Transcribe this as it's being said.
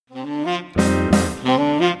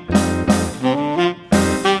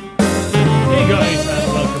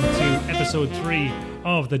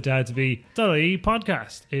the dadsv.ie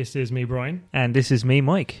podcast. This is me, Brian. And this is me,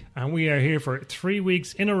 Mike. And we are here for 3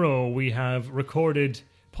 weeks in a row. We have recorded,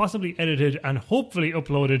 possibly edited, and hopefully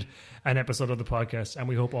uploaded an episode of the podcast, and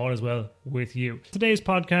we hope all is well with you. Today's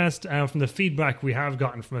podcast, from the feedback we have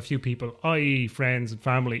gotten from a few people, i.e. friends and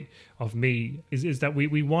family of me, is that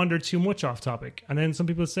we wander too much off topic. And then some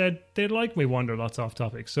people said they'd like me wander lots off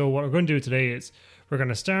topic. So what we're going to do today is we're going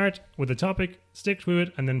to start with a topic, stick to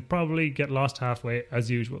it, and then probably get lost halfway as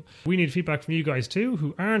usual. We need feedback from you guys too,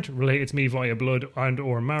 who aren't related to me via blood and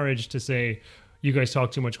or marriage, to say you guys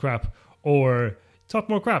talk too much crap, or talk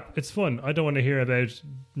more crap. It's fun. I don't want to hear about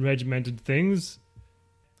regimented things.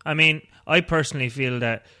 I mean, I personally feel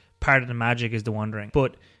that part of the magic is the wandering.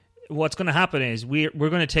 But what's going to happen is we're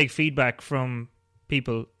going to take feedback from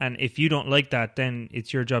people, and if you don't like that, then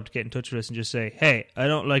it's your job to get in touch with us and just say, hey, I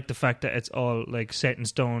don't like the fact that it's all like set in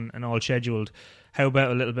stone and all scheduled. How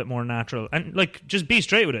about a little bit more natural? And like, just be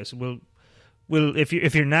straight with us. We'll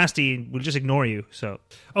if you're nasty, we'll just ignore you. So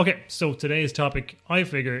okay, so today's topic, I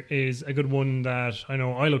figure, is a good one that I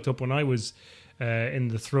know I looked up when I was in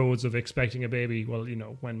the throes of expecting a baby. Well, you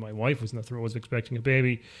know, when my wife was in the throes of expecting a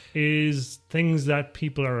baby, is things that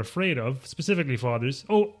people are afraid of, specifically fathers.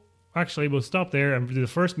 Oh, actually, we'll stop there and do the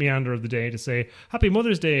first meander of the day to say Happy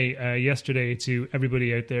Mother's Day yesterday to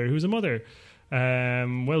everybody out there who's a mother.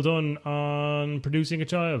 Well done on producing a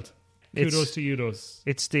child. Kudos to you, those.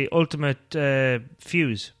 It's the ultimate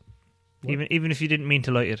fuse. What? Even if you didn't mean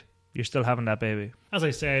to light it, you're still having that baby. As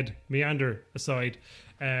I said, meander aside,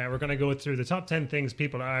 we're going to go through the top 10 things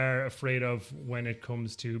people are afraid of when it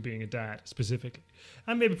comes to being a dad, specifically.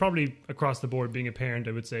 And maybe probably across the board, being a parent,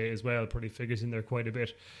 I would say, as well, probably figures in there quite a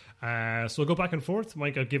bit. So we'll go back and forth.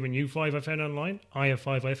 Mike, I've given you 5 I found online. I have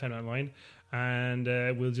 5 I found online. And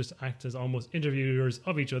we'll just act as almost interviewers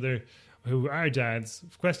of each other who are dads.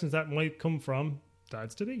 Questions that might come from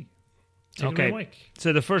dads-to-be. Okay,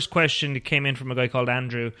 so the first question came in from a guy called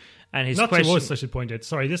Andrew, and his Not question... to us, I should point out.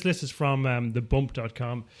 Sorry, this list is from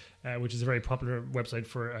thebump.com, which is a very popular website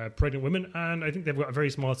for pregnant women, and I think they've got a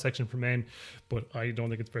very small section for men, but I don't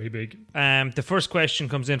think it's very big. The first question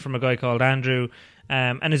comes in from a guy called Andrew,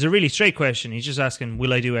 and is a really straight question. He's just asking,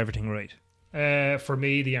 will I do everything right? For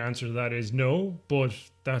me, the answer to that is no, but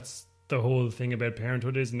that's the whole thing about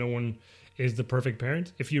parenthood, is no one is the perfect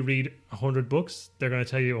parent. If you read 100 books, they're going to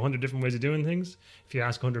tell you 100 different ways of doing things. If you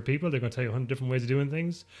ask 100 people, they're going to tell you 100 different ways of doing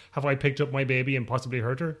things. Have I picked up my baby and possibly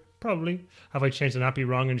hurt her? Probably. Have I changed the nappy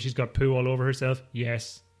wrong and she's got poo all over herself?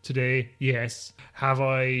 Yes. Today, yes. Have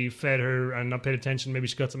I fed her and not paid attention? Maybe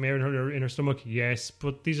she got some air in her stomach? Yes.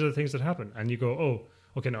 But these are the things that happen. And you go, oh,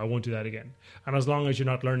 okay, no, I won't do that again. And as long as you're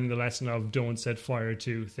not learning the lesson of don't set fire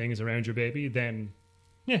to things around your baby, then,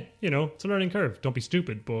 yeah, you know, it's a learning curve. Don't be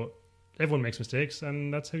stupid, but everyone makes mistakes,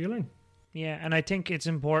 and that's how you learn. Yeah, and I think it's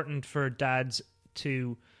important for dads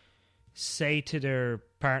to say to their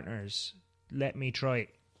partners, let me try.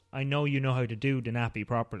 I know you know how to do the nappy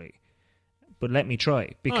properly, but let me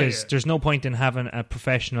try. Because there's no point in having a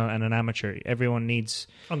professional and an amateur. Everyone needs...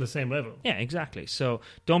 on the same level. Yeah, exactly. So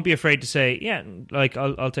don't be afraid to say, yeah, like,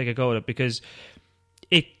 I'll take a go at it, because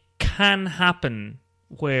it can happen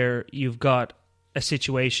where you've got a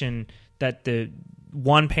situation that the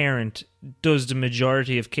one parent does the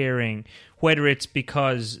majority of caring, whether it's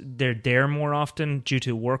because they're there more often due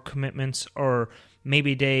to work commitments, or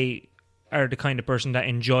maybe they are the kind of person that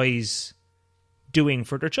enjoys doing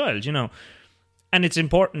for their child, you know. And it's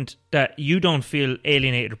important that you don't feel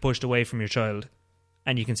alienated or pushed away from your child,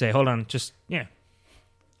 and you can say, hold on, just, yeah,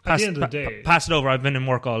 at the end of the day, pass it over. I've been in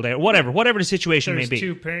work all day, or whatever the situation may be.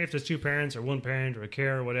 If there's 2 parents, or 1 parent, or a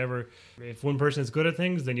carer, or whatever, if one person is good at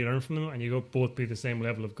things, then you learn from them, and you go both be the same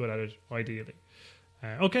level of good at it, ideally.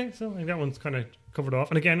 Okay, so I think that one's kind of covered off.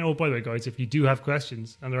 And again, oh, by the way, guys, if you do have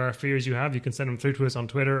questions and there are fears you have, you can send them through to us on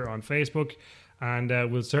Twitter or on Facebook, and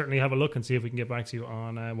we'll certainly have a look and see if we can get back to you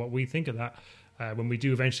on what we think of that. When we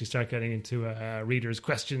do eventually start getting into readers'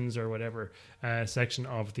 questions or whatever section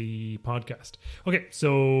of the podcast. Okay,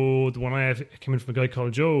 so the one I have came in from a guy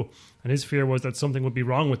called Joe, and his fear was that something would be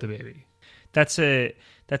wrong with the baby. That's a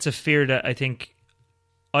fear that I think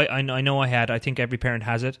I know I had. I think every parent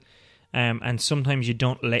has it, and sometimes you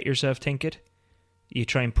don't let yourself think it. You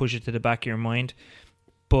try and push it to the back of your mind,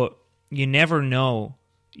 but you never know.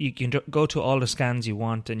 You can go to all the scans you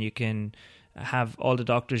want, and you can have all the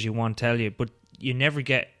doctors you want tell you, but you never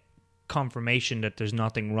get confirmation that there's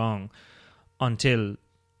nothing wrong until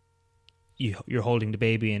you're holding the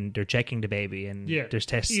baby and they're checking the baby, and there's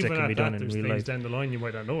tests that can be done in real life. Down the line, you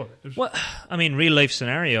might not know it. Well, I mean, real life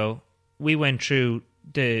scenario, we went through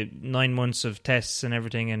the 9 months of tests and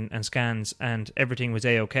everything and scans, and everything was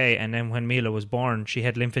A-okay. And then when Mila was born, she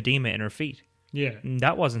had lymphedema in her feet. Yeah. And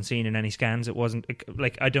that wasn't seen in any scans. It wasn't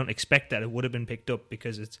like, I don't expect that it would have been picked up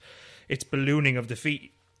because it's ballooning of the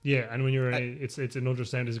feet. Yeah, and when you're it's an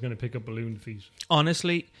ultrasound is going to pick up balloon feet.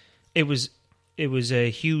 Honestly, it was a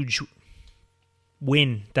huge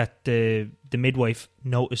win that the midwife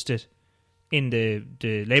noticed it in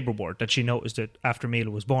the labour ward, that she noticed it after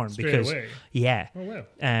Mila was born. Straight because away. Yeah. Oh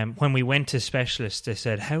wow. When we went to specialists, they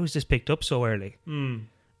said, how is this picked up so early?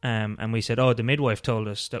 And we said, the midwife told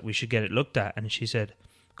us that we should get it looked at, and she said,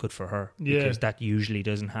 good for her, because that usually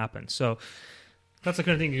doesn't happen. So that's the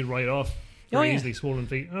kind of thing you write off very easily. Swollen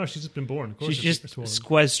feet. Oh, she's just been born. Of course, she's just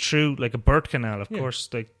squeezed through like a birth canal. Of course,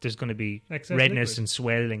 like there's going to be excess redness liquid and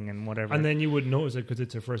swelling and whatever. And then you would notice it because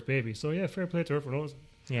it's her first baby. So yeah, fair play to her for noticing.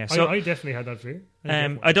 Yeah, so I definitely had that fear.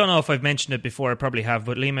 I don't know if I've mentioned it before. I probably have,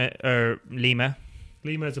 but Lima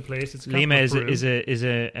is a place. It's Lima is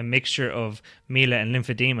a mixture of Mila and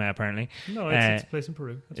lymphedema, apparently. No, it's a place in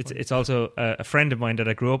Peru. It's also a friend of mine that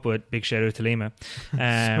I grew up with. Big shout out to Lima.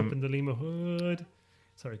 Up in the Lima hood.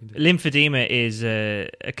 Sorry, continue. Lymphedema is a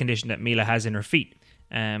condition that Mila has in her feet,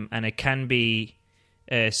 and it can be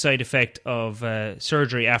a side effect of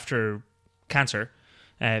surgery after cancer.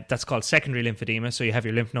 That's called secondary lymphedema. So you have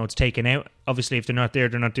your lymph nodes taken out. Obviously, if they're not there,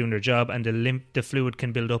 they're not doing their job, and the fluid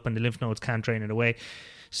can build up, and the lymph nodes can't drain it away.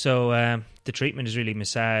 So the treatment is really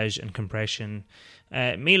massage and compression.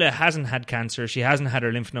 Mila hasn't had cancer. She hasn't had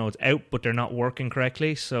her lymph nodes out, but they're not working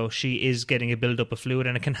correctly. So she is getting a build-up of fluid,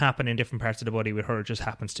 and it can happen in different parts of the body. With her, it just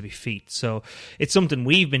happens to be feet. So it's something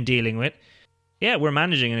we've been dealing with. Yeah, we're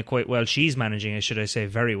managing it quite well. She's managing it, should I say,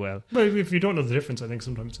 very well. But if you don't know the difference, I think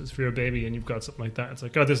sometimes it's for your baby and you've got something like that. It's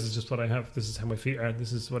like, this is just what I have. This is how my feet are.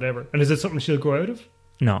 This is whatever. And is it something she'll grow out of?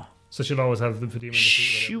 No. So she'll always have lymphedema in the feet.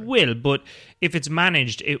 She will, but if it's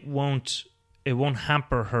managed, it won't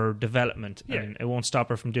hamper her development, and it won't stop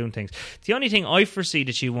her from doing things. The only thing I foresee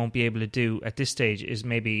that she won't be able to do at this stage is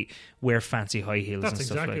maybe wear fancy high heels and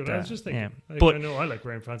stuff like that. That's exactly what I was just thinking. Yeah. But I know I like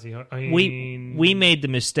wearing fancy high heels. We made the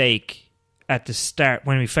mistake at the start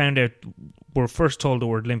when we found out, we're first told the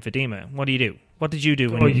word lymphedema. What do you do? What did you do?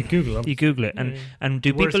 You Google it. You Google it. And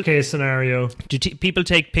do worst people... case scenario. Do people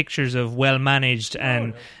take pictures of well-managed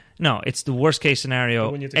and... No, it's the worst case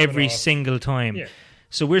scenario every single time. Yeah.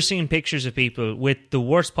 So we're seeing pictures of people with the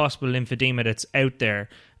worst possible lymphedema that's out there,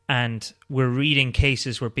 and we're reading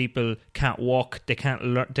cases where people can't walk, they can't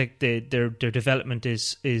learn, their development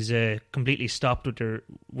is completely stopped with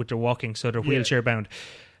their walking, so they're wheelchair bound.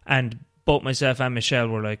 And both myself and Michelle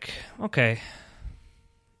were like, okay,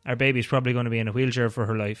 our baby's probably going to be in a wheelchair for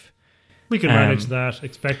her life. We can manage that,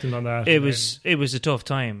 expecting on that. It was a tough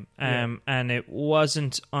time, and it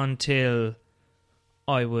wasn't until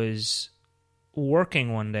I was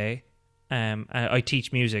working one day. I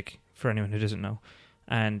teach music, for anyone who doesn't know,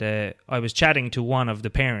 and I was chatting to one of the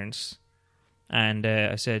parents, and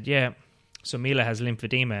I said, "Yeah, so Mila has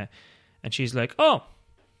lymphedema," and she's like, "Oh,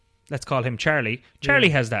 let's call him Charlie.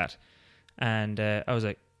 Charlie has that," and I was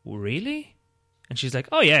like, "Really?" And she's like,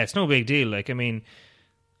 "Oh yeah, it's no big deal. Like, I mean."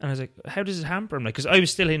 And I was like, how does it hamper him? Like, because I was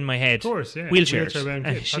still in my head, of course, wheelchairs.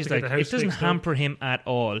 And she's like, it doesn't hamper him at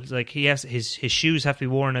all. It's like he has his shoes have to be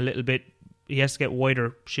worn a little bit. He has to get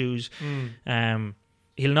wider shoes.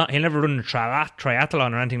 He'll never run a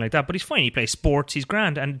triathlon or anything like that. But he's fine. He plays sports. He's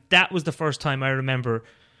grand. And that was the first time I remember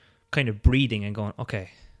kind of breathing and going, okay,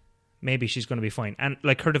 maybe she's going to be fine. And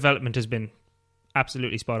like her development has been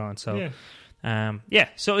absolutely spot on. So.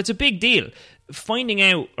 So it's a big deal. Finding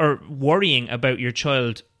out or worrying about your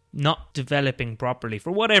child not developing properly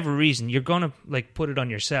for whatever reason, you're gonna like put it on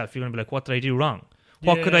yourself. You're gonna be like, what did I do wrong?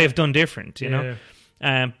 What could I have done different? You know.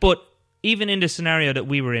 But even in the scenario that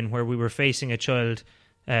we were in, where we were facing a child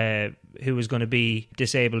who was going to be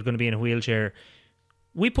disabled, going to be in a wheelchair,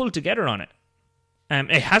 we pulled together on it.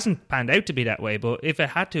 It hasn't panned out to be that way, but if it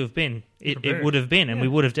had to have been, it would have been, and we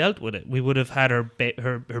would have dealt with it. We would have had her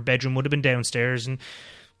bedroom would have been downstairs, and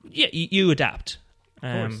you adapt.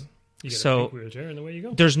 Of course. You get a pink wheelchair and away you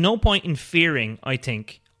go. There's no point in fearing, I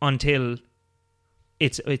think, until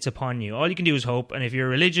it's upon you. All you can do is hope, and if you're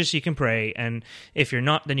religious, you can pray, and if you're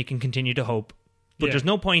not, then you can continue to hope. But there's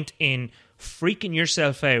no point in freaking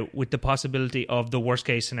yourself out with the possibility of the worst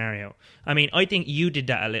case scenario. I mean, I think you did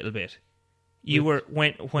that a little bit. You were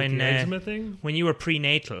when you were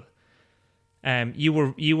prenatal. You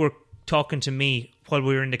were talking to me while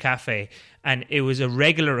we were in the cafe, and it was a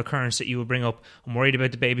regular occurrence that you would bring up. I'm worried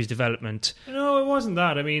about the baby's development. No, it wasn't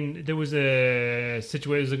that. I mean, there was a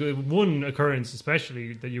situation, one occurrence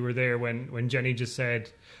especially that you were there when Jenny just said,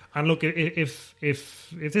 "And look, if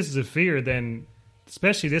this is a fear, then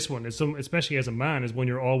especially this one, especially as a man, is one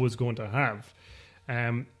you're always going to have.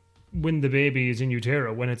 When the baby is in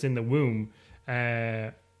utero, when it's in the womb,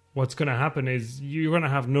 what's going to happen is you're going to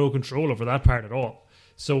have no control over that part at all.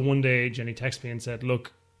 So one day Jenny texted me and said,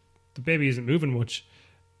 look, the baby isn't moving much.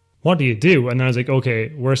 What do you do? And I was like,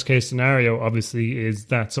 okay, worst case scenario obviously is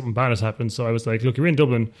that something bad has happened. So I was like, look, you're in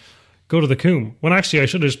Dublin, go to the Coombe. When actually I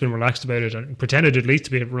should have just been relaxed about it and pretended at least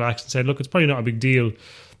to be relaxed and said, look, it's probably not a big deal.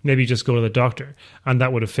 Maybe just go to the doctor, and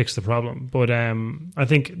that would have fixed the problem. But I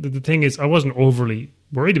think the thing is, I wasn't overly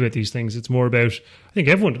worried about these things. It's more about, I think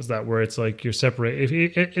everyone does that, where it's like you're separate.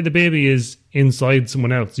 If the baby is inside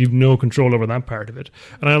someone else, you've no control over that part of it.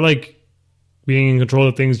 And I like being in control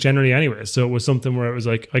of things generally anyway. So it was something where it was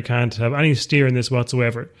like, I can't have any steer in this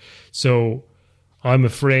whatsoever. So I'm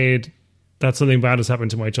afraid that something bad has happened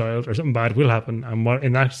to my child, or something bad will happen. And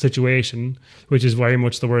in that situation, which is very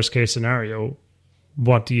much the worst case scenario,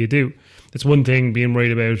 what do you do? It's one thing being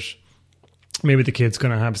worried about maybe the kid's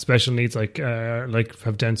going to have special needs, like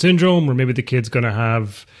have Down syndrome, or maybe the kid's going to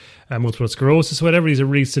have multiple sclerosis, whatever. These are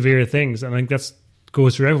really severe things, and I think that's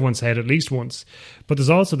goes through everyone's head at least once. But there's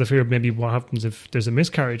also the fear of maybe what happens if there's a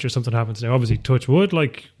miscarriage or something happens. Now, obviously, touch wood,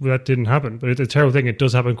 like that didn't happen, but it's a terrible thing. It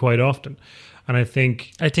does happen quite often, and I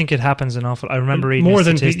think it happens an awful. I remember reading more a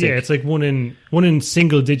than statistic. it's like one in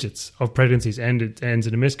single digits of pregnancies ends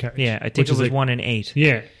in a miscarriage. Yeah, I think it was like 1 in 8.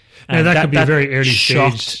 Yeah. Now that could be a very early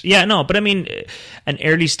stage. Yeah, no, but I mean, an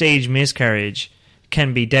early stage miscarriage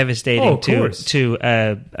can be devastating to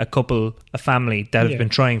a couple, a family that have been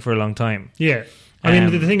trying for a long time. Yeah. I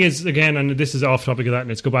mean, the thing is, again, and this is off topic of that, and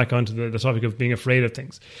let's go back onto the topic of being afraid of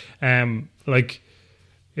things. Like,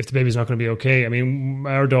 if the baby's not going to be okay. I mean,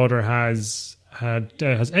 our daughter has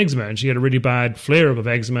eczema, and she had a really bad flare-up of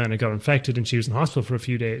eczema, and it got infected, and she was in hospital for a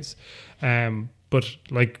few days. But,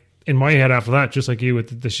 like, in my head after that, just like you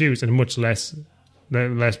with the shoes, and much less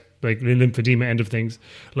like lymphedema end of things,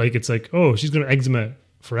 like it's like, oh, she's going to eczema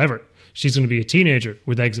forever. She's going to be a teenager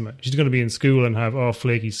with eczema. She's going to be in school and have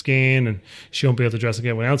flaky skin, and she won't be able to dress like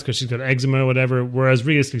everyone else because she's got eczema or whatever. Whereas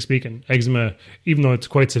realistically speaking, eczema, even though it's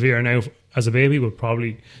quite severe now as a baby, will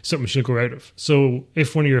probably something she'll grow out of. So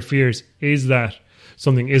if one of your fears is that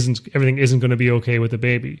everything isn't going to be okay with the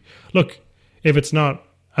baby, look, if it's not,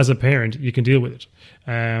 as a parent, you can deal with it.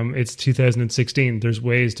 It's 2016. There's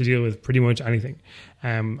ways to deal with pretty much anything.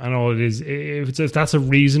 And all it is, if that's a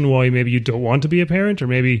reason why maybe you don't want to be a parent, or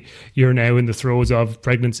maybe you're now in the throes of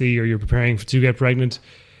pregnancy, or you're preparing to get pregnant,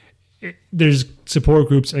 there's support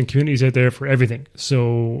groups and communities out there for everything.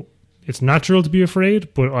 So it's natural to be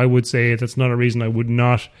afraid, but I would say that's not a reason I would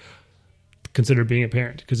not consider being a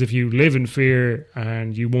parent. Because if you live in fear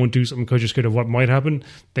and you won't do something because you're scared of what might happen,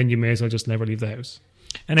 then you may as well just never leave the house.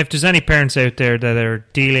 And if there's any parents out there that are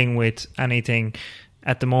dealing with anything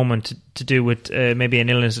at the moment to do with maybe an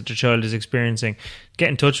illness that their child is experiencing, get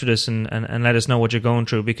in touch with us and let us know what you're going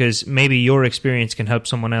through, because maybe your experience can help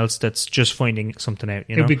someone else that's just finding something out.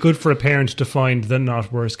 It'd be good for a parent to find the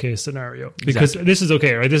not worst case scenario, because this is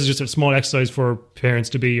okay, right? This is just a small exercise for parents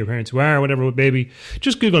to be, your parents who are, whatever with baby.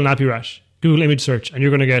 Just Google nappy rash, Google image search, and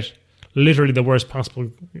you're going to get literally the worst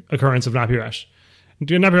possible occurrence of nappy rash.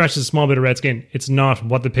 Nappy rash is a small bit of red skin. It's not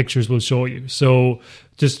what the pictures will show you. So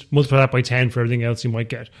just multiply that by 10 for everything else you might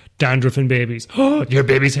get. Dandruff in babies. Oh, your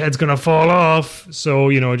baby's head's going to fall off. So,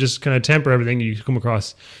 just kind of temper everything you come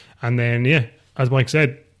across. And then, as Mike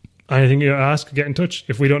said, anything you ask, get in touch.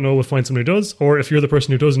 If we don't know, we'll find someone who does. Or if you're the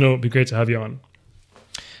person who does know, it'd be great to have you on.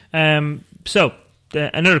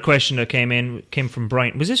 Another question that came from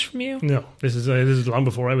Brian. Was this from you? No, this is long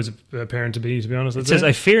before I was a parent to be honest. It says,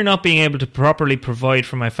 I fear not being able to properly provide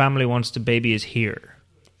for my family once the baby is here.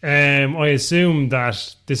 I assume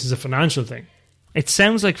that this is a financial thing. It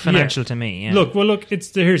sounds like financial to me, yeah. Look,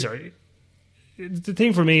 the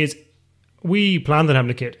thing for me is, we planned on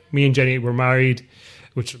having a kid. Me and Jenny were married,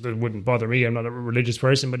 which wouldn't bother me. I'm not a religious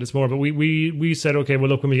person, but it's more, but we said, okay, well,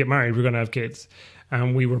 look, when we get married, we're going to have kids.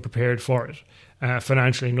 And we were prepared for it.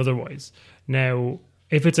 Financially and otherwise. Now,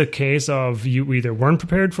 if it's a case of you either weren't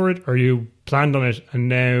prepared for it or you planned on it and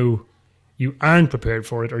now you aren't prepared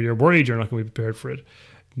for it, or you're worried you're not going to be prepared for it,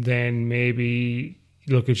 then maybe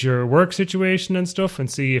look at your work situation and stuff and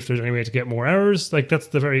see if there's any way to get more hours. Like, that's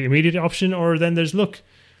the very immediate option. Or then there's, look,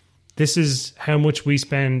 this is how much we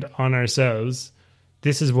spend on ourselves.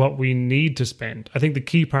 This is what we need to spend. I think the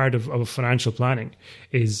key part of financial planning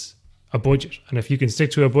is a budget. And if you can stick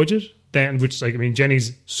to a budget, then,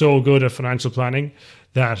 Jenny's so good at financial planning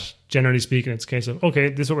that generally speaking, it's a case of, okay,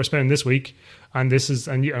 this is what we're spending this week, and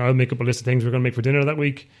I'll make up a list of things we're going to make for dinner that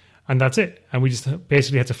week, and that's it. And we just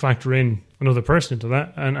basically had to factor in another person into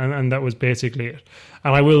that, and that was basically it.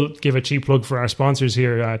 And I will give a cheap plug for our sponsors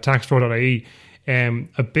here, taxpro.ie.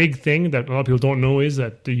 A big thing that a lot of people don't know is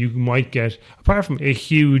that you might get, apart from a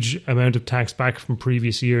huge amount of tax back from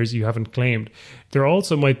previous years you haven't claimed, there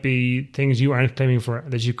also might be things you aren't claiming for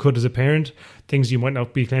that you could as a parent, things you might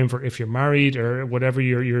not be claiming for if you're married or whatever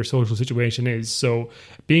your social situation is. So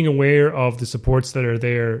being aware of the supports that are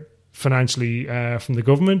there financially from the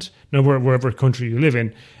government, no matter wherever country you live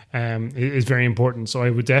in, is very important. So I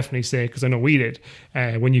would definitely say, because I know we did,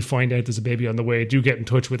 when you find out there's a baby on the way, do get in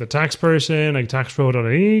touch with a tax person like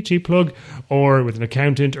taxpro.ie, cheap plug, or with an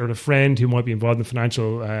accountant or a friend who might be involved in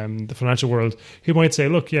the financial world, who might say,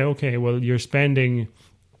 look, yeah, okay, well, you're spending,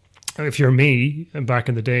 if you're me, back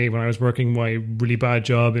in the day when I was working my really bad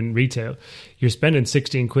job in retail, you're spending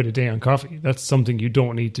 16 quid a day on coffee. That's something you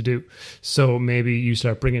don't need to do. So maybe you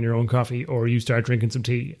start bringing your own coffee, or you start drinking some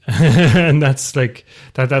tea. And that's like,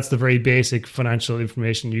 that's the very basic financial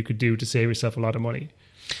information you could do to save yourself a lot of money.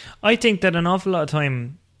 I think that an awful lot of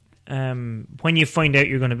time, when you find out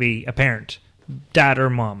you're going to be a parent, dad or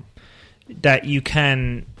mom, that you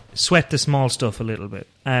can sweat the small stuff a little bit.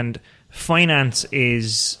 And finance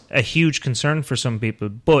is a huge concern for some people,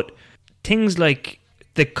 but things like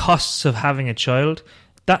the costs of having a child,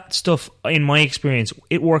 that stuff, in my experience,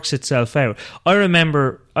 it works itself out. I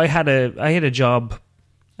remember I had a job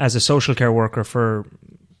as a social care worker for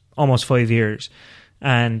almost 5 years,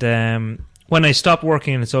 and when I stopped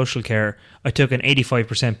working in social care, I took an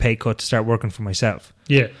 85% pay cut to start working for myself.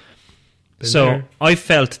 Yeah. So there. I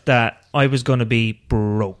felt that I was going to be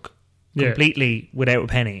broke, completely without a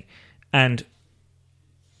penny. And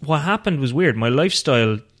what happened was weird. My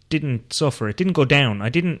lifestyle didn't suffer. It didn't go down. I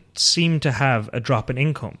didn't seem to have a drop in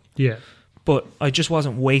income. Yeah. But I just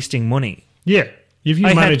wasn't wasting money. Yeah. If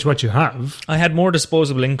you manage what you have. I had more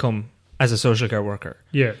disposable income as a social care worker.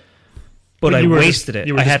 Yeah. But I wasted it.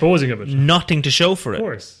 You were disposing of it. Nothing to show for it. Of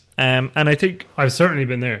course. And I think... I've certainly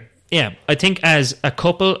been there. Yeah. I think as a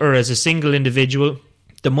couple or as a single individual,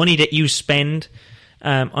 the money that you spend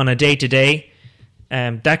on a day-to-day,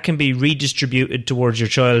 that can be redistributed towards your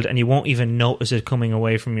child, and you won't even notice it coming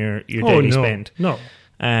away from your daily spend. No.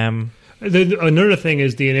 Another thing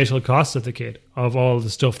is the initial cost of the kid, of all the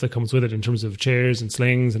stuff that comes with it in terms of chairs and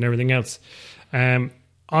slings and everything else.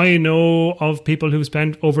 I know of people who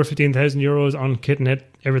spend over 15,000 euros on kit and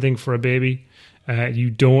everything for a baby. You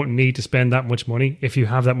don't need to spend that much money. If you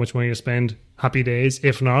have that much money to spend, happy days.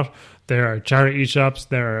 If not, there are charity shops,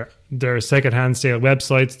 there are second-hand sale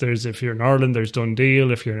websites. There's, if you're in Ireland, there's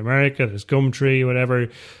Dundeal. If you're in America, there's Gumtree, whatever.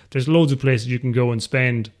 There's loads of places you can go and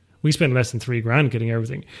spend. We spend less than $3,000 getting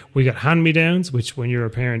everything. We got hand-me-downs, which when you're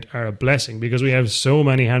a parent are a blessing, because we have so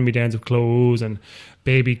many hand-me-downs of clothes and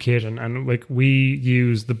baby kit, and like we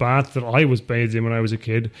use the bath that I was bathed in when I was a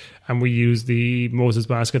kid, and we use the Moses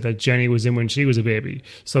basket that Jenny was in when she was a baby.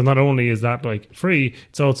 So not only is that like free,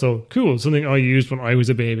 it's also cool, something I used when I was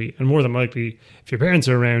a baby. And more than likely, if your parents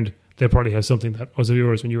are around, they'll probably have something that was of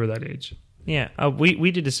yours when you were that age. Yeah, we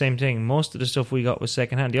did the same thing. Most of the stuff we got was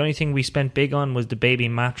secondhand. The only thing we spent big on was the baby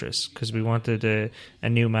mattress, because we wanted a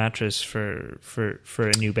new mattress for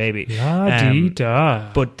a new baby.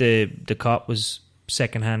 La-dee-da. But the cot was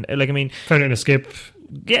secondhand. Like, I mean, found it in a skip.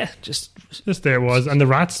 Yeah, just there it was. And the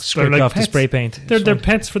rats, scraped like off pets. the spray paint. They're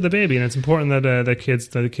pets for the baby, and it's important that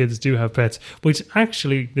the kids do have pets. Which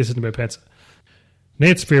actually, this isn't about pets.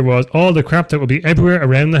 Nate's fear was all the crap that will be everywhere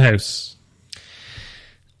around the house.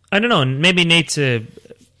 I don't know. Maybe Nate's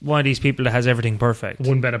one of these people that has everything perfect.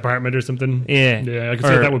 One bed apartment or something. Yeah, I can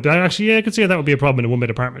see that would be. Actually, I can see that would be a problem in a one bed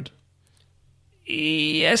apartment.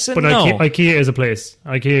 Yes and but no. IKEA is a place.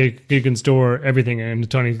 IKEA, you can store everything in a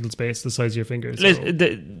tiny little space the size of your fingers. So.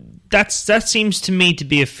 That seems to me to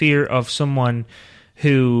be a fear of someone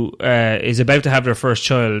who is about to have their first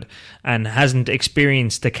child and hasn't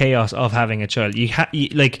experienced the chaos of having a child. You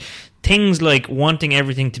like things like wanting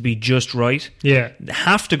everything to be just right. Yeah,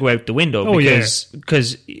 have to go out the window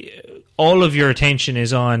because all of your attention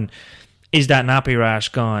is on: is that nappy rash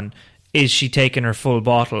gone? Is she taking her full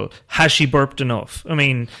bottle? Has she burped enough? I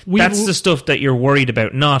mean, that's the stuff that you're worried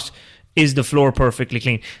about, not is the floor perfectly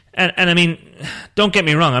clean. And I mean, don't get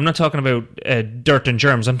me wrong, I'm not talking about dirt and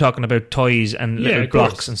germs. I'm talking about toys and little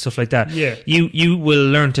blocks and stuff like that. Yeah. You will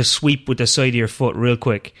learn to sweep with the side of your foot real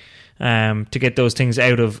quick to get those things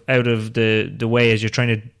out of the way as you're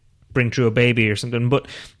trying to bring through a baby or something. But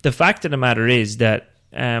the fact of the matter is that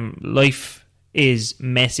life is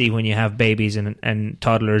messy when you have babies and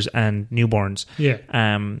toddlers and newborns. Yeah.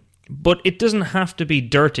 But it doesn't have to be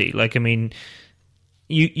dirty. Like, I mean,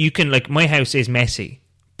 you can, like, my house is messy,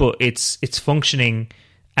 but it's functioning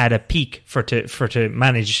at a peak for to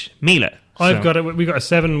manage Mila. We got a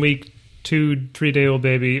 7-week, 2-3 day old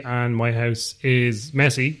baby, and my house is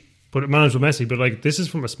messy, but it managed with messy. But like, this is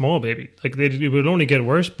from a small baby. Like, it would only get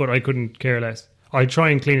worse, but I couldn't care less. I try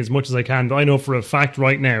and clean as much as I can, but I know for a fact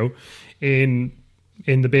right now in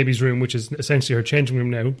the baby's room, which is essentially her changing room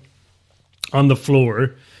now, on the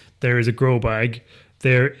floor there is a grow bag.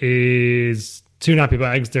 There is 2 nappy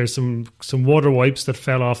bags. There's some water wipes that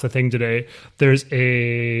fell off the thing today. There's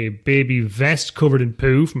a baby vest covered in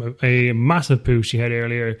poo from a massive poo she had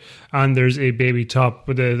earlier. And there's a baby top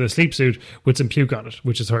with the sleep suit with some puke on it,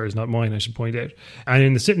 which is hers, not mine, I should point out. And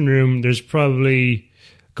in the sitting room, there's probably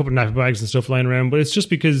a couple of nappy bags and stuff lying around. But it's just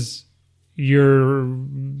because you're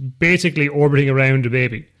basically orbiting around a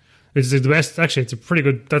baby. It's the best. Actually, it's a pretty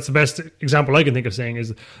good. That's the best example I can think of saying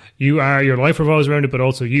is, your life revolves around it, but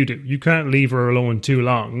also you do. You can't leave her alone too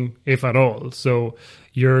long, if at all. So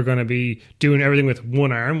you're going to be doing everything with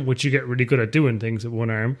one arm, which you get really good at doing things with one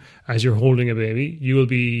arm as you're holding a baby. You'll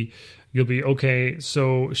be okay.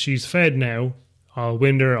 So she's fed now. I'll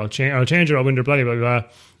wind her. I'll change her. I'll wind her. Blah blah blah.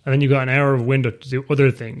 And then you got an hour of window to do other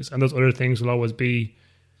things, and those other things will always be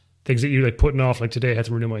things that you like putting off. Like today, I had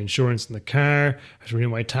to renew my insurance in the car, had to renew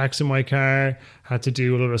my tax in my car, had to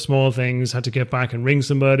do a lot of small things, had to get back and ring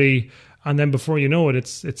somebody. And then before you know it,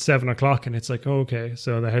 it's 7 o'clock and it's like, oh, okay,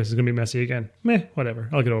 so the house is going to be messy again. Meh, whatever,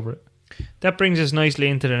 I'll get over it. That brings us nicely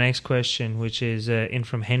into the next question, which is in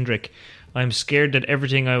from Hendrik. I'm scared that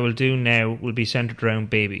everything I will do now will be centered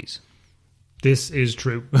around babies. This is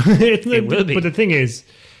true. It will be. But the thing is,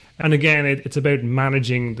 and again, it's about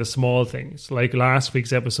managing the small things. Like last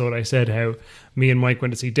week's episode, I said how me and Mike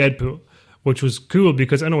went to see Deadpool, which was cool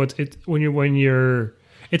because I know it's like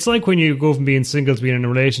when you go from being single to being in a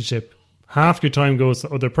relationship, half your time goes to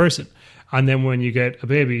the other person, and then when you get a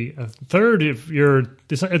baby, a third. If you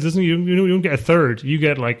don't get a third, you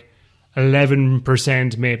get like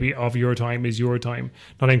 11% maybe of your time is your time,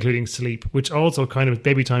 not including sleep, which also kind of is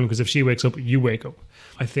baby time because if she wakes up, you wake up.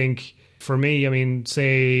 I think. For me, I mean,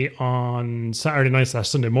 say on Saturday night /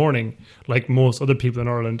 Sunday morning, like most other people in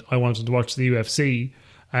Ireland, I wanted to watch the UFC.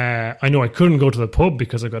 I know I couldn't go to the pub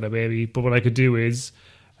because I got a baby, but what I could do is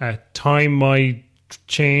time my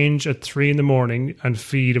change at 3 a.m. and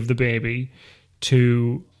feed of the baby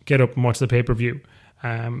to get up and watch the pay-per-view,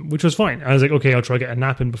 which was fine. I was like, okay, I'll try to get a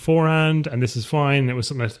nap in beforehand, and this is fine. It was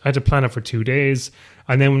something I had to plan it for 2 days.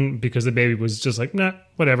 And then because the baby was just like, nah,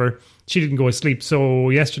 whatever, she didn't go to sleep. So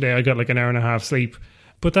yesterday I got like an hour and a half sleep.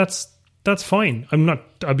 But that's fine.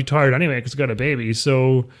 I'll be tired anyway because I got a baby.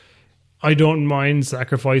 So I don't mind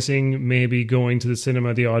sacrificing maybe going to the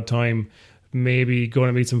cinema the odd time, maybe going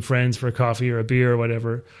to meet some friends for a coffee or a beer or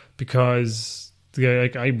whatever, because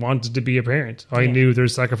like I wanted to be a parent. I knew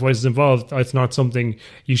there's sacrifices involved. It's not something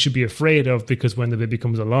you should be afraid of because when the baby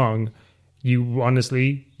comes along, you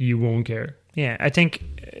won't care. Yeah, I think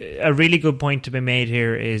a really good point to be made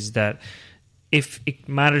here is that if it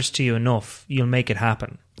matters to you enough, you'll make it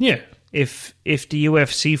happen. Yeah. If the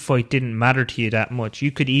UFC fight didn't matter to you that much,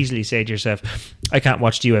 you could easily say to yourself, I can't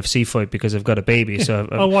watch the UFC fight because I've got a baby. Yeah. So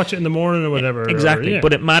I'll watch it in the morning or whatever. Exactly.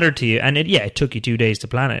 But it mattered to you. And it took you 2 days to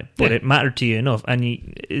plan it. But it mattered to you enough. And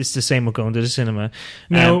it's the same with going to the cinema.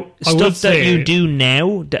 Now, stuff that you do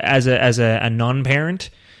now as a non-parent,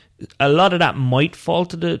 a lot of that might fall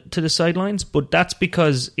to the sidelines, but that's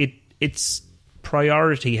because its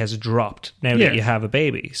priority has dropped now that you have a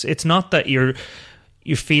baby. So it's not that you're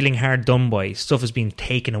feeling hard done by. Stuff is being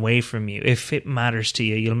taken away from you. If it matters to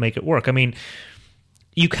you, you'll make it work. I mean,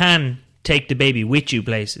 you can take the baby with you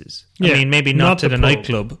places. I mean, maybe not to the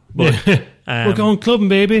nightclub, but we're going clubbing,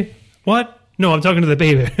 baby. What? No, I'm talking to the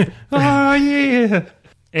baby. Oh yeah.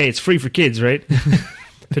 Hey, it's free for kids, right?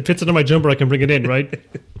 If it fits under my jumper, I can bring it in, right?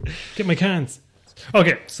 Get my cans.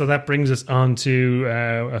 Okay, so that brings us on to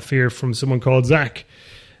a fear from someone called Zach.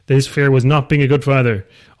 This fear was not being a good father.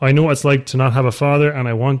 I know what it's like to not have a father, and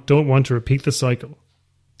I don't want to repeat the cycle.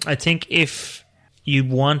 I think if you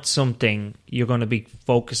want something, you're going to be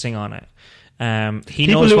focusing on it. He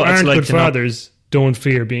People knows who what it's aren't like good to fathers don't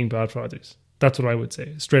fear being bad fathers. That's what I would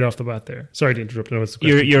say, straight off the bat there. Sorry to interrupt. No,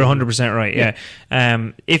 you're 100% right,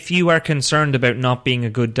 yeah. If you are concerned about not being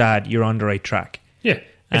a good dad, you're on the right track. Yeah.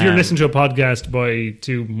 If you're listening to a podcast by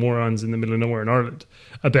 2 morons in the middle of nowhere in Ireland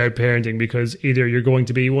about parenting because either you're going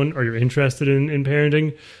to be one or you're interested in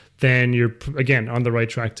parenting, then you're, again, on the right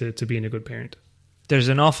track to being a good parent. There's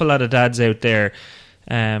an awful lot of dads out there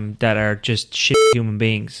that are just shit human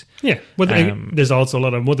beings. Yeah, well, there's also a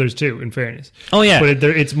lot of mothers too, in fairness. Oh, yeah. But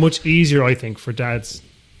it's much easier, I think, for dads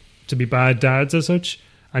to be bad dads as such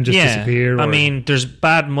and just disappear. I mean, there's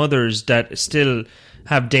bad mothers that still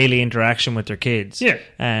have daily interaction with their kids.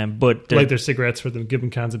 Yeah. But Light their cigarettes for them, give them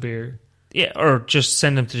cans of beer. Yeah, or just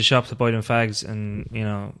send them to the shop to buy them fags and,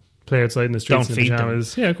 play outside in the streets don't in feed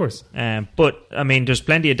pajamas. Yeah, of course. But, I mean, there's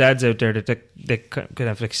plenty of dads out there that they could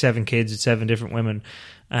have like 7 kids with 7 different women,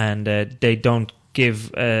 and they don't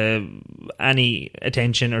give any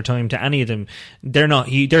attention or time to any of them.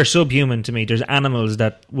 They're subhuman to me. There's animals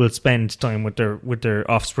that will spend time with their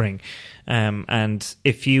offspring, and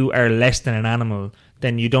if you are less than an animal,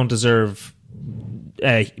 then you don't deserve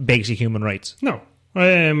basic human rights. No,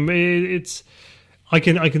 I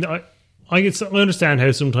understand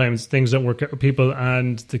how sometimes things don't work out with people,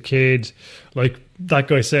 and the kid, like that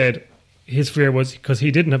guy said, his fear was because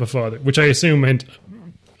he didn't have a father, which I assume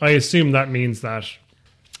that means that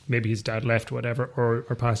maybe his dad left, or whatever,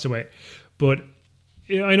 or passed away. But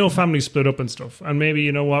I know families split up and stuff, and maybe,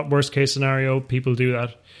 you know what, worst case scenario, people do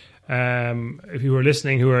that. If you are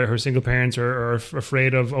listening who are single parents or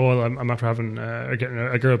afraid of, I'm after having or getting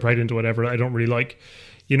a girl pregnant or whatever I don't really like,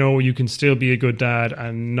 you can still be a good dad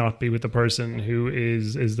and not be with the person who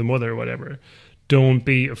is the mother or whatever. Don't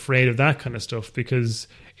be afraid of that kind of stuff, because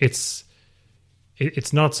it's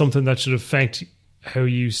not something that should affect how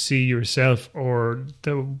you see yourself. Or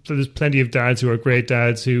there's plenty of dads who are great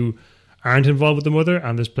dads who aren't involved with the mother,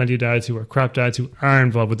 and there's plenty of dads who are crap dads who are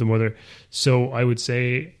involved with the mother. So I would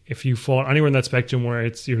say if you fall anywhere in that spectrum where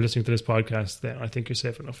you're listening to this podcast, then I think you're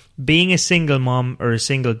safe enough. Being a single mom or a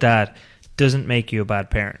single dad doesn't make you a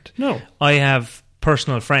bad parent. No. I have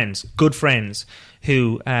personal friends, good friends,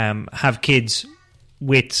 who have kids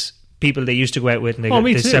with people they used to go out with, and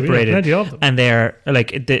they separated. Yeah, plenty of them. And they're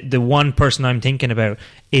like, the one person I'm thinking about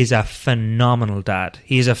is a phenomenal dad.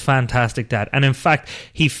 He's a fantastic dad, and in fact,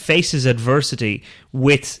 he faces adversity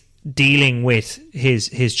with dealing with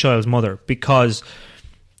his child's mother, because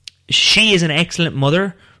she is an excellent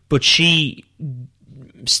mother, but she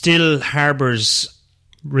still harbors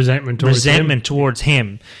resentment towards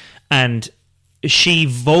him, and she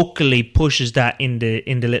vocally pushes that in the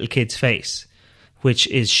little kid's face, which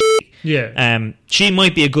is shitty. Yeah. She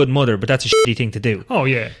might be a good mother, but that's a shitty thing to do. Oh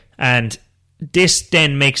yeah. And this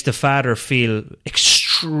then makes the father feel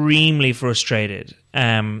extremely frustrated.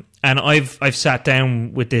 And I've sat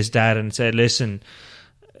down with this dad and said, listen,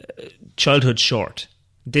 childhood's short.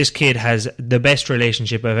 This kid has the best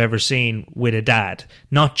relationship I've ever seen with a dad,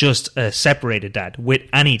 not just a separated dad, with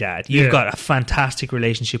any dad. You've got a fantastic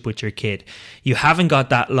relationship with your kid. You haven't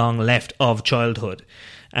got that long left of childhood.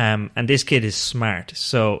 And this kid is smart.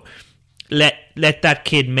 So let that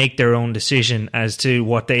kid make their own decision as to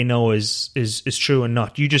what they know is true and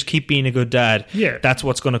not. You just keep being a good dad. Yeah. That's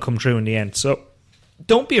what's going to come true in the end. So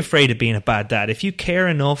don't be afraid of being a bad dad. If you care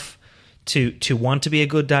enough to want to be a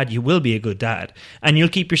good dad, you will be a good dad, and you'll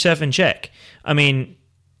keep yourself in check. I mean,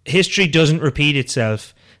 history doesn't repeat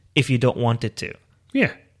itself if you don't want it to.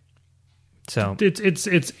 Yeah. So it's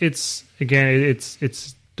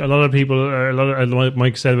a lot of people, like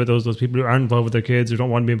Mike said, about those people who aren't involved with their kids, or don't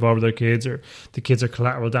want to be involved with their kids, or the kids are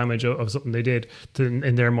collateral damage of something they did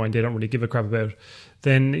in their mind they don't really give a crap about.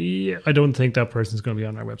 Then I don't think that person's going to be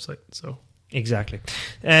on our website. So exactly.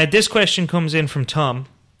 This question comes in from Tom.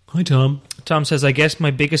 Hi, Tom. Tom says, I guess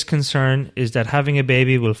my biggest concern is that having a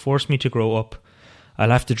baby will force me to grow up. I'll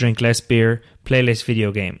have to drink less beer, play less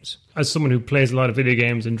video games. As someone who plays a lot of video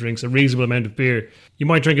games and drinks a reasonable amount of beer, you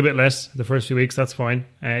might drink a bit less the first few weeks. That's fine.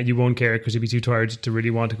 You won't care because you'll be too tired to really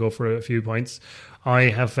want to go for a few pints. I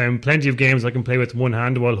have found plenty of games I can play with one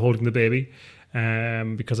hand while holding the baby.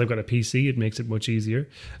 Because I've got a PC, it makes it much easier.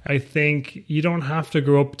 I think you don't have to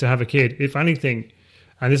grow up to have a kid. If anything,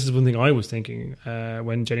 and this is one thing I was thinking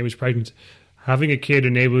when Jenny was pregnant, having a kid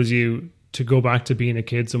enables you to go back to being a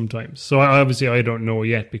kid sometimes. So obviously I don't know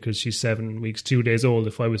yet, because she's 7 weeks, 2 days old.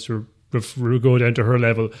 If I was to go down to her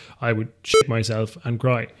level, I would shit myself and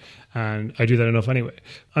cry. And I do that enough anyway.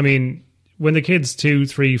 I mean, when the kid's 2,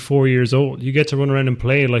 3, 4 years old, you get to run around and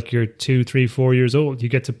play like you're 2, 3, 4 years old. You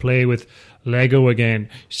get to play with Lego again.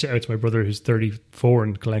 Shout out to my brother who's 34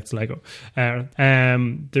 and collects Lego.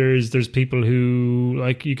 There's people who,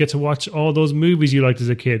 like, you get to watch all those movies you liked as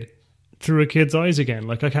a kid through a kid's eyes again.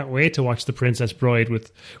 Like, I can't wait to watch The Princess Bride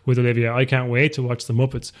with Olivia. I can't wait to watch The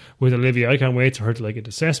Muppets with Olivia. I can't wait for her to like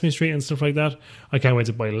into Sesame Street and stuff like that. I can't wait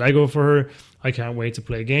to buy Lego for her. I can't wait to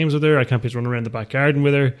play games with her. I can't wait to run around the back garden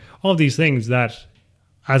with her. All these things that,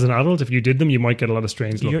 as an adult, if you did them, you might get a lot of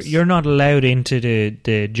strange looks. You're not allowed into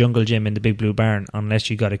the jungle gym in the Big Blue Barn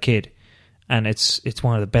unless you got a kid. And it's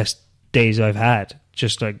one of the best days I've had.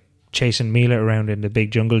 Just like chasing Mila around in the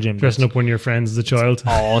big jungle gym. Dressing up when your friend's the child.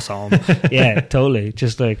 Awesome. Yeah, totally.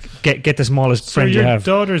 Just like get the smallest friend you have.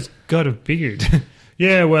 So your daughter's got a beard.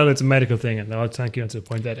 Yeah, well, it's a medical thing, and I'll thank you to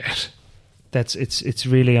point that out. It's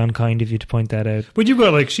really unkind of you to point that out. But you've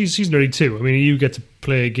got, like, she's nearly 2. I mean, you get to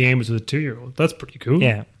play games with a 2-year-old. That's pretty cool.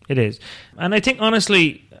 Yeah, it is. And I think,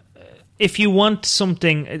 honestly, if you want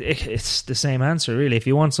something, it's the same answer, really. If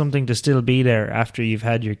you want something to still be there after you've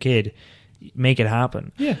had your kid, make it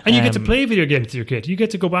happen. Yeah, and you get to play video games with your kid. You get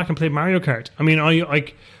to go back and play Mario Kart. I mean,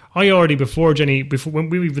 I already, before when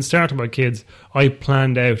we even started my kids, I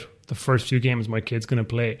planned out the first few games my kid's going to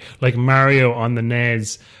play. Like Mario on the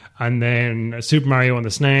NES, and then Super Mario on the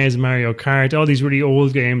SNES, Mario Kart, all these really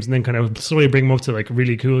old games, and then kind of slowly bring them up to like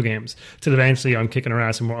really cool games. Till eventually I'm kicking her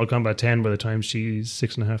ass in Mortal Kombat 10 by the time she's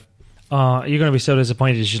 6.5. You're going to be so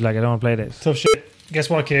disappointed. She's like, I don't want to play this. Tough shit. Guess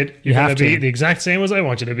what, kid? You're You going have to be to. the exact same as I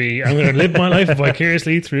want you to be. I'm going to live my life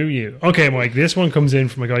vicariously through you. Okay, Mike, this one comes in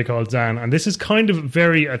from a guy called Dan, and this is kind of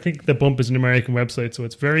very, I think The Bump is an American website, so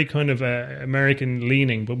it's very kind of American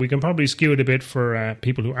leaning, but we can probably skew it a bit for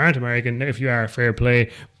people who aren't American. If you are, fair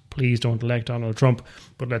play. Please don't elect Donald Trump,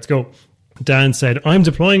 but let's go. Dan said, I'm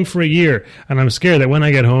deploying for a year, and I'm scared that when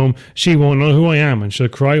I get home, she won't know who I am, and she'll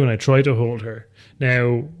cry when I try to hold her.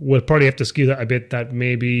 Now, we'll probably have to skew that a bit, that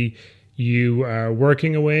maybe you are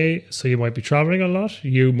working away, so you might be traveling a lot.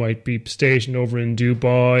 You might be stationed over in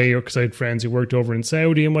Dubai, or because I had friends who worked over in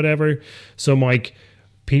Saudi and whatever. So, Mike,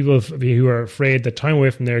 people who are afraid that time away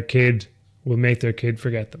from their kid will make their kid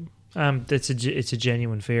forget them. It's a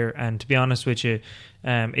genuine fear, and to be honest with you,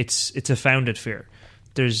 it's a founded fear.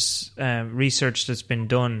 There's research that's been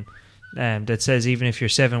done that says even if you're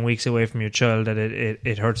 7 weeks away from your child, that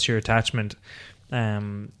it hurts your attachment.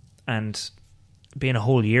 And being a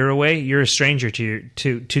whole year away, you're a stranger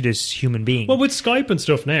to this human being. Well, with Skype and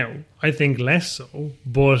stuff now, I think less so.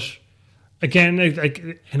 But again, like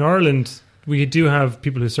in Ireland, we do have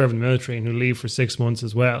people who serve in the military and who leave for 6 months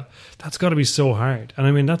as well. That's got to be so hard. And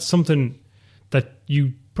I mean, that's something that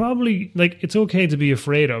you probably, like, it's okay to be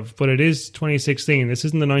afraid of, but it is 2016. This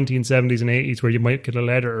isn't the 1970s and 80s where you might get a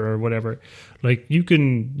letter or whatever. Like, you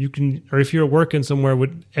can, or if you're working somewhere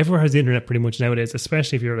with, everyone has the internet pretty much nowadays,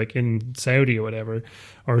 especially if you're like in Saudi or whatever,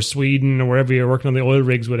 or Sweden or wherever you're working on the oil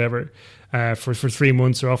rigs, whatever, for 3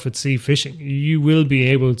 months or off at sea fishing. You will be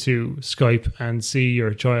able to Skype and see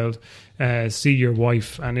your child, see your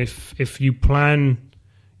wife. And if you plan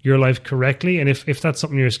your life correctly, and if that's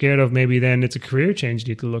something you're scared of, maybe then it's a career change you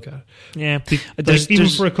need to look at. Yeah, even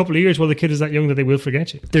for a couple of years while the kid is that young that they will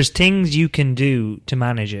forget you. There's things you can do to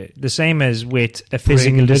manage it. The same as with a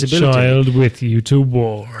physical disability. Bring the child with you to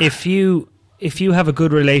war. If you have a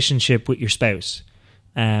good relationship with your spouse,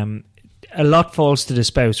 a lot falls to the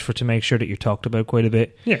spouse to make sure that you're talked about quite a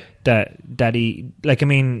bit. Yeah, that he, like, I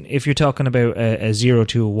mean, if you're talking about a 0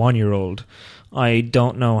 to a 1 year old, I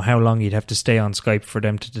don't know how long you'd have to stay on Skype for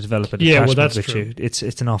them to develop an attachment with you.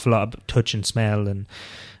 It's an awful lot of touch and smell, and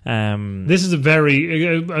this is a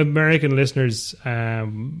very American listeners.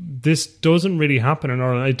 This doesn't really happen in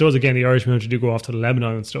Ireland. It does, again. The Irish military do go off to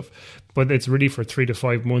Lebanon and stuff, but it's really for 3 to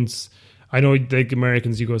 5 months. I know the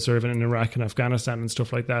Americans, you go serving in Iraq and Afghanistan and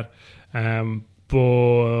stuff like that,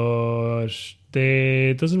 but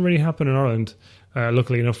it doesn't really happen in Ireland.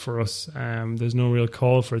 Luckily enough for us, there's no real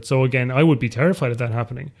call for it. So again, I would be terrified of that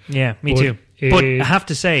happening. Yeah, me too. But I have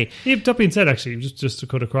to say, that being said, actually, just to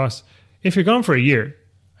cut across, if you're gone for a year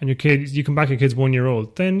and you come back, your kid's 1 year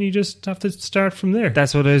old, then you just have to start from there.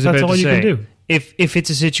 That's what I was about to say. That's all you can do. If it's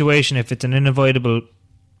a situation, if it's an unavoidable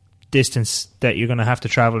distance that you're going to have to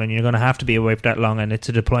travel and you're going to have to be away for that long, and it's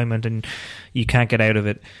a deployment and you can't get out of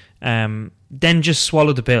it, then just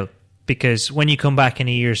swallow the pill. Because when you come back in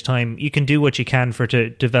a year's time, you can do what you can to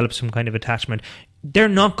develop some kind of attachment. They're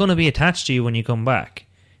not going to be attached to you when you come back.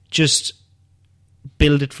 Just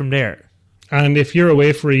build it from there. And if you're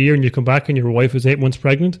away for a year and you come back and your wife is 8 months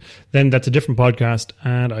pregnant, then that's a different podcast.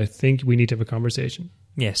 And I think we need to have a conversation.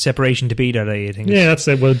 Yeah, separation to be, I think. Yeah, that's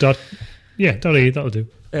it. Well, that'll do.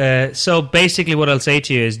 So basically what I'll say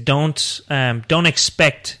to you is don't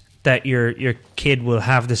expect that your kid will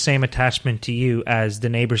have the same attachment to you as the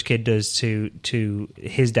neighbor's kid does to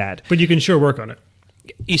his dad. But you can sure work on it.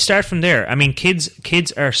 You start from there. I mean,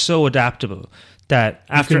 kids are so adaptable that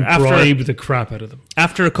after bribe the crap out of them.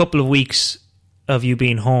 After a couple of weeks of you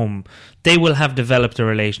being home, they will have developed a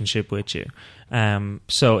relationship with you.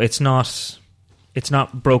 So it's not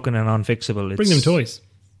broken and unfixable. Bring them toys.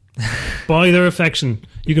 Buy their affection.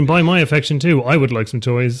 You can buy my affection too. I would like some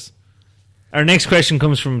toys. Our next question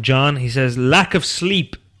comes from John. He says, lack of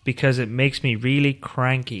sleep because it makes me really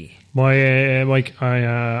cranky. Mike,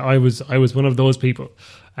 I was one of those people.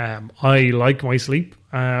 I like my sleep.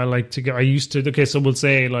 So we'll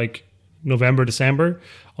say like November, December.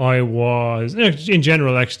 I was, in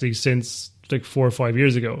general, actually, since like 4 or 5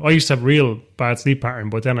 years ago. I used to have real bad sleep pattern,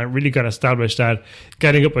 but then I really got established at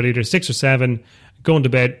getting up at either 6 or 7, going to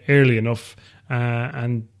bed early enough,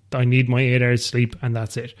 and I need my 8 hours sleep, and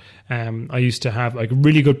that's it. I used to have like a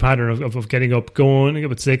really good pattern of getting up, going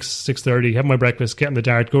up at 6:30, have my breakfast, get in the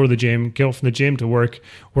dart, go to the gym, go from the gym to work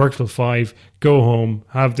till 5, go home,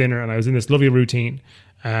 have dinner, and I was in this lovely routine,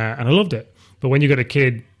 and I loved it. But when you got a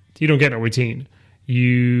kid, you don't get a routine.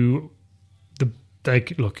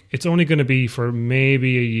 Look, it's only going to be for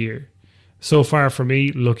maybe a year. So far for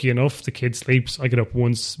me, lucky enough, the kid sleeps. I get up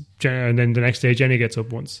once, and then the next day Jenny gets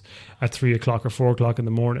up once at 3 o'clock or 4 o'clock in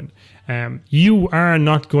the morning. You are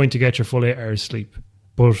not going to get your full 8 hours sleep,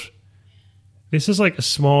 but this is like a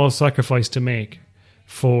small sacrifice to make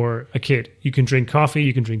for a kid. You can drink coffee,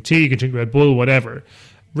 you can drink tea, you can drink Red Bull, whatever.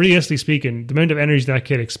 Realistically speaking, the amount of energy that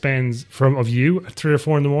kid expends of you at 3 or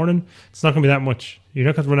 4 in the morning, it's not going to be that much. You're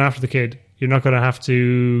not going to run after the kid. You're not going to have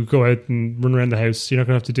to go out and run around the house. You're not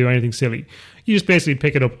going to have to do anything silly. You just basically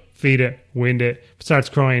pick it up, feed it, wind it. If it starts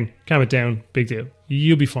crying, calm it down. Big deal.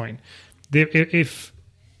 You'll be fine. If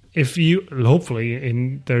you,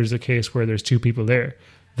 hopefully, there's a case where there's 2 people there,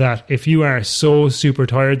 that if you are so super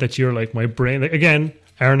tired that you're like, my brain, like, again,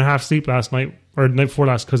 hour and a half sleep last night, or the night before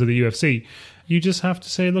last because of the UFC, you just have to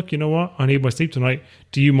say, look, you know what? I need my sleep tonight.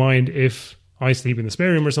 Do you mind if I sleep in the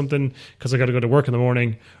spare room or something because I got to go to work in the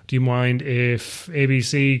morning? Do you mind if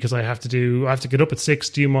ABC, because I have to get up at 6?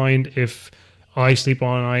 Do you mind if I sleep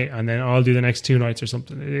all night and then I'll do the next 2 nights or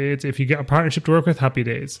something? If you get a partnership to work with, happy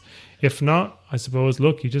days. If not, I suppose,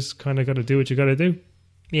 look, you just kind of got to do what you got to do.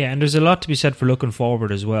 Yeah, and there's a lot to be said for looking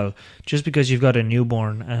forward as well. Just because you've got a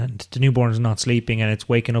newborn and the newborn's not sleeping and it's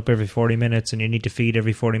waking up every 40 minutes and you need to feed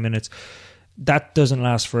every 40 minutes, that doesn't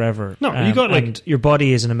last forever. No, you got like, and your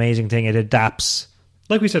body is an amazing thing. It adapts,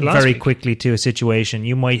 like we said last very week, quickly to a situation.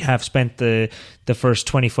 You might have spent the first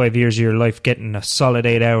 25 years of your life getting a solid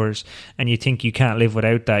 8 hours, and you think you can't live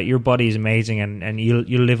without that. Your body is amazing, and you'll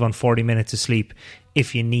live on 40 minutes of sleep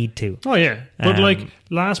if you need to. Oh yeah, but like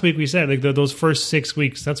last week we said, like those first 6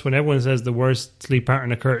 weeks, that's when everyone says the worst sleep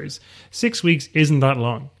pattern occurs. 6 weeks isn't that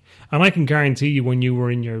long, and I can guarantee you, when you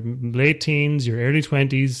were in your late teens, your early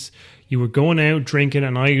 20s. You were going out drinking,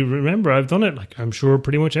 and I remember I've done it, like I'm sure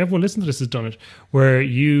pretty much everyone listening to this has done it, where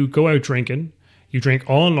you go out drinking, you drink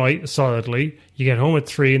all night solidly, you get home at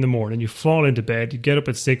 3 in the morning, you fall into bed, you get up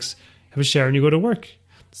at 6, have a shower, and you go to work.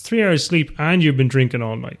 It's 3 hours sleep, and you've been drinking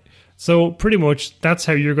all night. So pretty much that's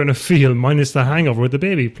how you're going to feel, minus the hangover with the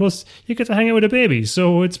baby. Plus, you get to hang out with a baby,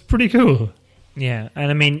 so it's pretty cool. Yeah,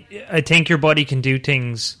 and I mean, I think your body can do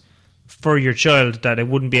things for your child that it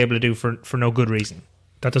wouldn't be able to do for no good reason.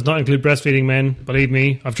 That does not include breastfeeding, men. Believe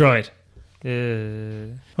me, I've tried.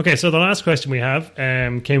 Okay, so the last question we have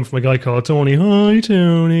came from a guy called Tony. Hi,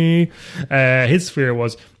 Tony. His fear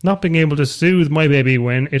was not being able to soothe my baby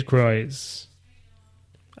when it cries.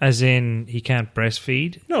 As in, he can't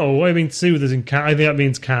breastfeed? No, I mean soothe as in I think that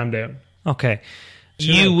means calm down. Okay.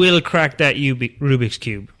 You will crack that Rubik's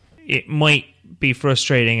Cube. It might be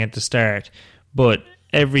frustrating at the start, but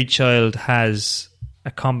every child has a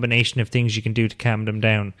combination of things you can do to calm them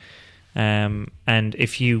down. And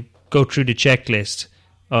if you go through the checklist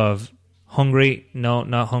of hungry, no,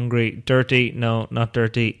 not hungry, dirty, no, not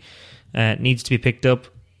dirty, needs to be picked up,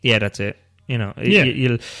 yeah, that's it. You know,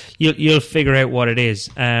 yeah. You'll figure out what it is.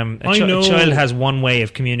 A child has one way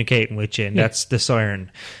of communicating with you, and that's the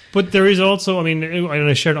siren. But there is also, I mean,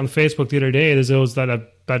 I shared it on Facebook the other day, there's those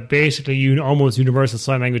that basically almost universal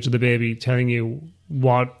sign language of the baby telling you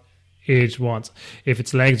what it wants. If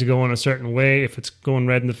its legs are going a certain way, if it's going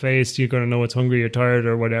red in the face, you're going to know it's hungry or tired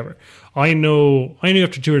or whatever. I knew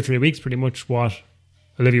after 2 or 3 weeks pretty much what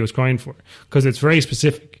Olivia was crying for, because it's very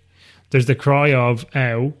specific. There's the cry of,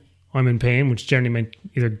 ow, I'm in pain, which generally meant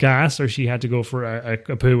either gas or she had to go for a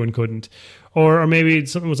poo and couldn't. Or maybe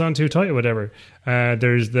something was on too tight or whatever.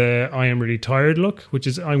 There's the I am really tired look, which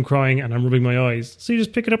is I'm crying and I'm rubbing my eyes. So you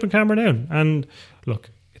just pick it up and calm her down. And look,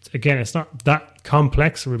 it's not that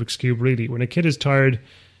complex, Rubik's Cube, really. When a kid is tired,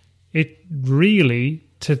 it really,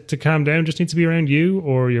 to calm down, just needs to be around you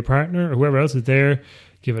or your partner or whoever else is there.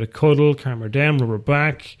 Give it a cuddle, calm her down, rub her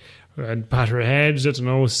back, and pat her head, I don't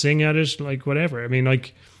know, sing at it, like whatever. I mean,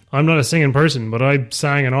 like, I'm not a singing person, but I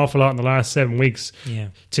sang an awful lot in the last 7 weeks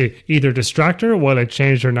to either distract her while I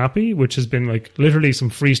changed her nappy, which has been like literally some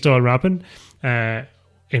freestyle rapping.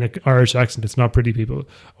 in an Irish accent. It's not Pretty People.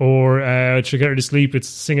 Or to get her to sleep, it's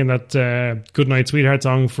singing that Goodnight Sweetheart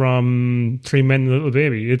song from Three Men and a Little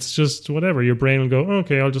Baby. It's just whatever. Your brain will go,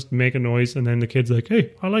 okay, I'll just make a noise. And then the kid's like,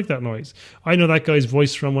 hey, I like that noise. I know that guy's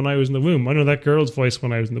voice from when I was in the womb. I know that girl's voice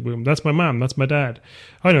when I was in the womb. That's my mom. That's my dad.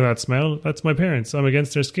 I know that smell. That's my parents. I'm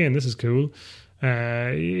against their skin. This is cool.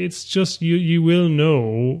 It's just you will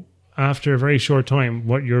know after a very short time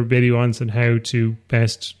what your baby wants and how to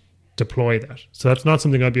best deploy that. So that's not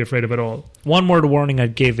something I'd be afraid of at all. One word of warning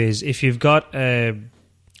I'd give is if you've got a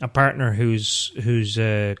partner who's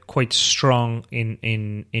quite strong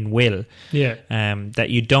in will, that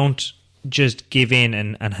you don't just give in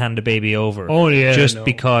and hand the baby over. Oh yeah, just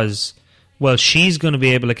because. Well, she's going to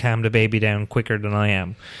be able to calm the baby down quicker than I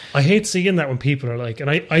am. I hate seeing that when people are like, and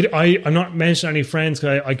I'm not mentioning any friends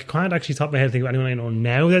because I can't actually top of my head think of anyone I know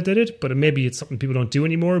now that did it, but maybe it's something people don't do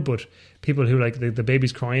anymore. But people who like the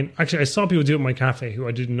baby's crying. Actually, I saw people do it in my cafe who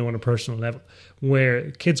I didn't know on a personal level, where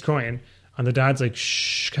kids crying and the dad's like,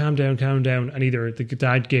 shh, calm down, and either the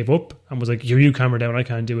dad gave up and was like, you calm her down, I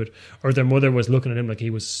can't do it, or their mother was looking at him like he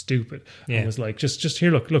was stupid and was like, just here,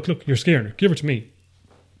 look, you're scaring her, give her to me.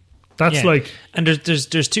 That's like, and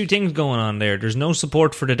there's two things going on there. There's no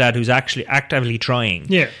support for the dad who's actually actively trying.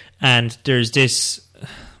 Yeah, and there's this.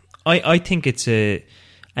 I think it's a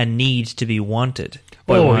need to be wanted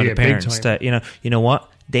by one of the parents. That you know what,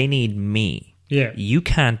 they need me. Yeah, you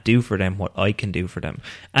can't do for them what I can do for them,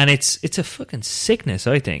 and it's a fucking sickness.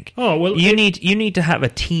 I think. Oh well, you need to have a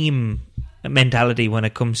team mentality when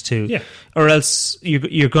it comes to, or else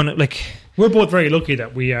you're gonna like. We're both very lucky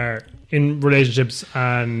that we are in relationships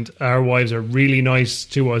and our wives are really nice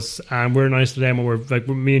to us and we're nice to them, and we're like,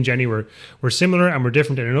 me and Jenny we're similar and we're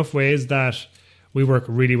different in enough ways that we work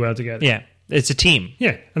really well together. Yeah, it's a team.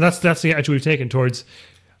 Yeah, and that's the attitude we've taken towards,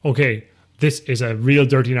 okay, this is a real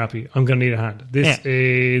dirty nappy, I'm gonna need a hand. This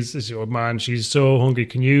is oh man, she's so hungry,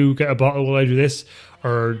 can you get a bottle while I do this?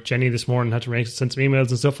 Or Jenny this morning had to send some emails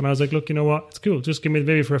and stuff, and I was like, look, you know what, it's cool, just give me the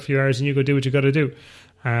baby for a few hours and you go do what you gotta do.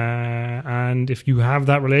 And if you have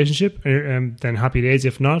that relationship, then happy days.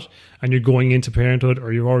 If not, and you're going into parenthood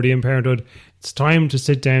or you're already in parenthood, it's time to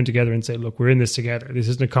sit down together and say, look, we're in this together. This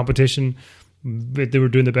isn't a competition. They were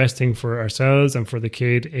doing the best thing for ourselves and for the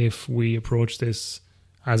kid if we approach this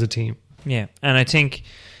as a team. Yeah, and I think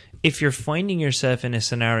if you're finding yourself in a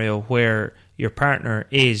scenario where your partner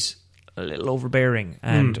is a little overbearing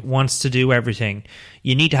and wants to do everything,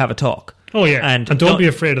 you need to have a talk. Oh yeah, and don't be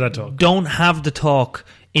afraid of that talk. Don't have the talk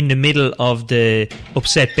in the middle of the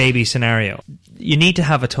upset baby scenario. You need to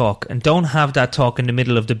have a talk, and don't have that talk in the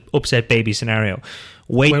middle of the upset baby scenario.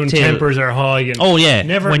 Wait when till tempers are high. And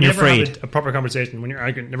never when you're afraid. Have a proper conversation when you're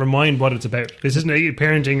arguing. Never mind what it's about. This isn't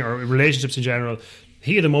parenting or relationships in general.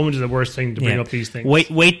 Heat of the moment is the worst thing to bring up these things.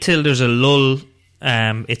 Wait till there's a lull.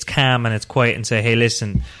 It's calm and it's quiet, and say, hey,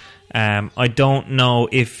 listen. I don't know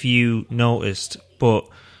if you noticed, but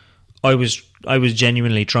I was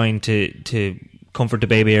genuinely trying to comfort the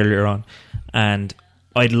baby earlier on, and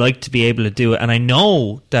I'd like to be able to do it. And I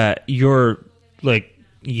know that you're like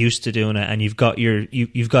used to doing it, and you've got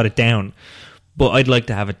it down, but I'd like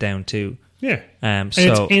to have it down too. Yeah, so and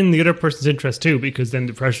it's in the other person's interest too, because then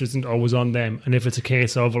the pressure isn't always on them. And if it's a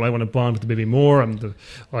case of, well, I want to bond with the baby more, I'm the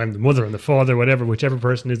mother and the father, whatever, whichever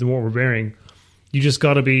person is the more overbearing. You just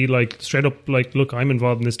got to be like straight up, like, look, I'm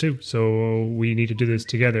involved in this too, so we need to do this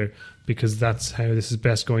together because that's how this is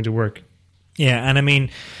best going to work. Yeah, and I mean,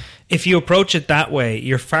 if you approach it that way,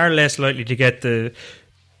 you're far less likely to get the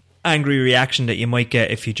angry reaction that you might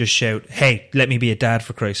get if you just shout, "Hey, let me be a dad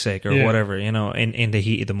for Christ's sake," or whatever, in the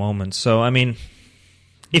heat of the moment. So, I mean,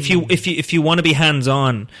 if you want to be hands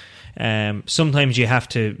on. Sometimes you have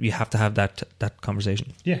to have that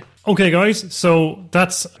conversation. Yeah. Okay, guys. So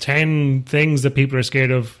that's 10 things that people are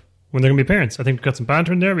scared of when they're going to be parents. I think we've got some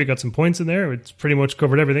banter in there. We got some points in there. It's pretty much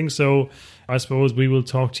covered everything. So I suppose we will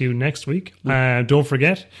talk to you next week. Don't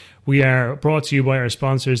forget, we are brought to you by our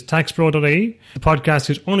sponsors, taxpro.ie. The podcast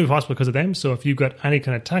is only possible because of them. So if you've got any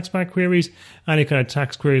kind of tax back queries, any kind of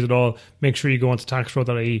tax queries at all, make sure you go onto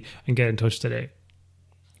taxpro.ie and get in touch today.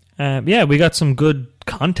 We got some good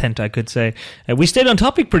content, I could say. We stayed on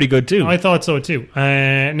topic pretty good too. I thought so too.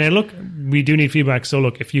 Now look, we do need feedback. So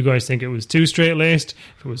look, if you guys think it was too straight-laced,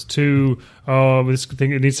 if it was too, this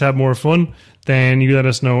thing it needs to have more fun, then you let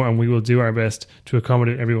us know and we will do our best to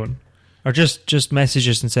accommodate everyone. Or just message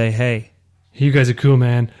us and say, hey, you guys are cool,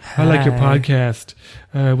 man. I like your podcast.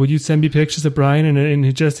 Would you send me pictures of Brian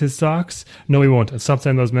in just his socks? No, we won't. Stop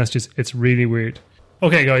sending those messages. It's really weird.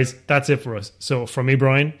 Okay, guys, that's it for us. So, from me,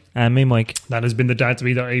 Brian. And me, Mike. That has been the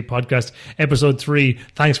Dad2Be.ie podcast, episode 3.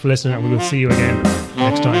 Thanks for listening, and we will see you again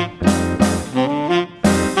next time.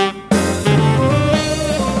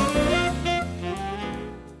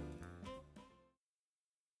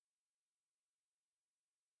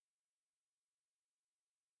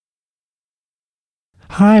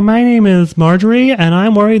 Hi, my name is Marjorie, and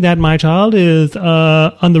I'm worried that my child is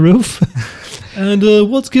on the roof.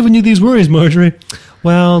 And what's giving you these worries, Marjorie?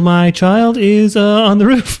 Well, my child is on the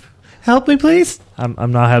roof. Help me, please.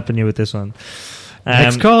 I'm not helping you with this one.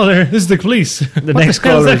 Next caller. This is the police. The next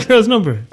caller. That girl's number?